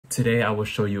Today, I will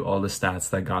show you all the stats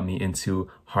that got me into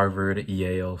Harvard,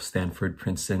 Yale, Stanford,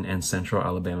 Princeton, and Central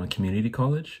Alabama Community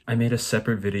College. I made a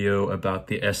separate video about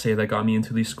the essay that got me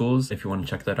into these schools. If you want to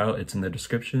check that out, it's in the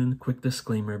description. Quick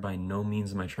disclaimer, by no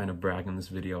means am I trying to brag in this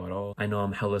video at all. I know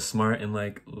I'm hella smart and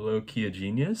like low-key a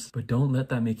genius, but don't let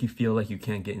that make you feel like you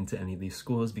can't get into any of these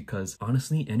schools, because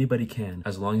honestly, anybody can,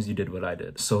 as long as you did what I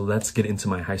did. So let's get into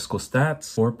my high school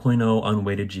stats. 4.0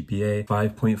 unweighted GPA,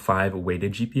 5.5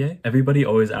 weighted GPA. Everybody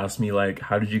always asks me like,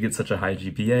 how did you get such a high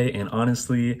GPA? And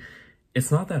honestly, it's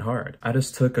not that hard. I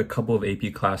just took a couple of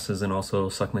AP classes and also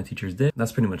sucked my teacher's dick.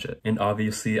 That's pretty much it. And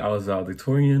obviously I was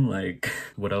valedictorian. Like,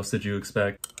 what else did you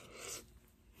expect?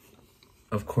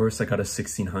 Of course, I got a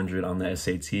 1600 on the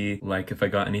SAT. Like, if I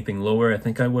got anything lower, I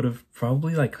think I would have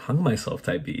probably like hung myself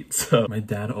type beat. So my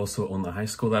dad also owned the high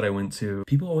school that I went to.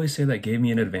 People always say that gave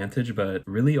me an advantage, but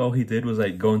really all he did was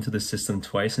like go into the system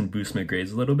twice and boost my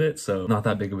grades a little bit. So not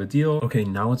that big of a deal. Okay,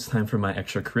 now it's time for my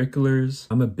extracurriculars.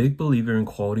 I'm a big believer in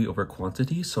quality over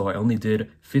quantity. So I only did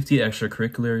 50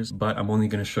 extracurriculars, but I'm only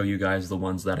going to show you guys the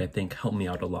ones that I think helped me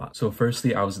out a lot. So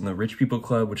firstly, I was in the Rich People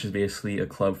Club, which is basically a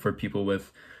club for people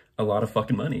with a lot of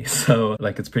fucking money. So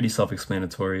like, it's pretty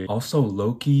self-explanatory. Also,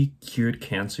 low-key cured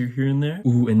cancer here and there.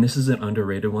 Ooh, and this is an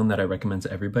underrated one that I recommend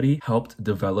to everybody. Helped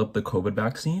develop the COVID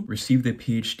vaccine. Received a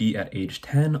PhD at age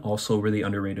 10. Also really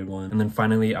underrated one. And then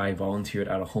finally, I volunteered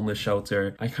at a homeless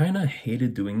shelter. I kind of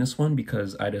hated doing this one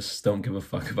because I just don't give a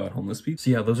fuck about homeless people.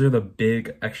 So yeah, those are the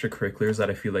big extracurriculars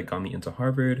that I feel like got me into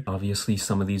Harvard. Obviously,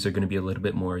 some of these are going to be a little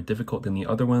bit more difficult than the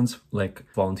other ones, like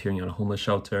volunteering at a homeless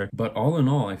shelter. But all in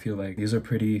all, I feel like these are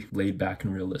pretty laid back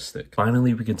and realistic.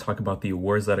 Finally, we can talk about the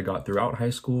awards that I got throughout high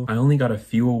school. I only got a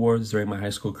few awards during my high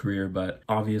school career, but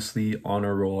obviously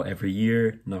honor roll every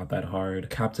year, not that hard.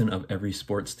 Captain of every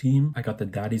sports team. I got the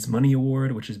Daddy's Money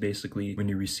Award, which is basically when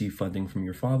you receive funding from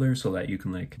your father so that you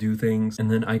can like do things. And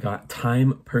then I got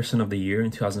Time Person of the Year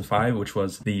in 2005, which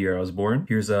was the year I was born.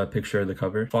 Here's a picture of the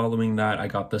cover. Following that, I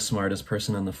got the Smartest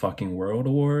Person in the Fucking World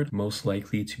Award, most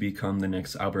likely to become the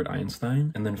next Albert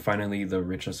Einstein. And then finally, the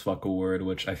Rich as Fuck Award,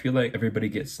 which I feel like everybody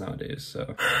gets nowadays.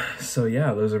 So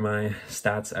yeah, those are my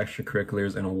stats,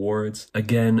 extracurriculars, and awards.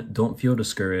 Again, don't feel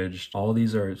discouraged. All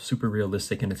these are super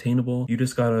realistic and attainable. You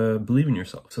just gotta believe in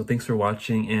yourself. So thanks for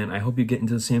watching, and I hope you get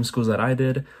into the same schools that I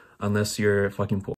did, unless you're fucking poor.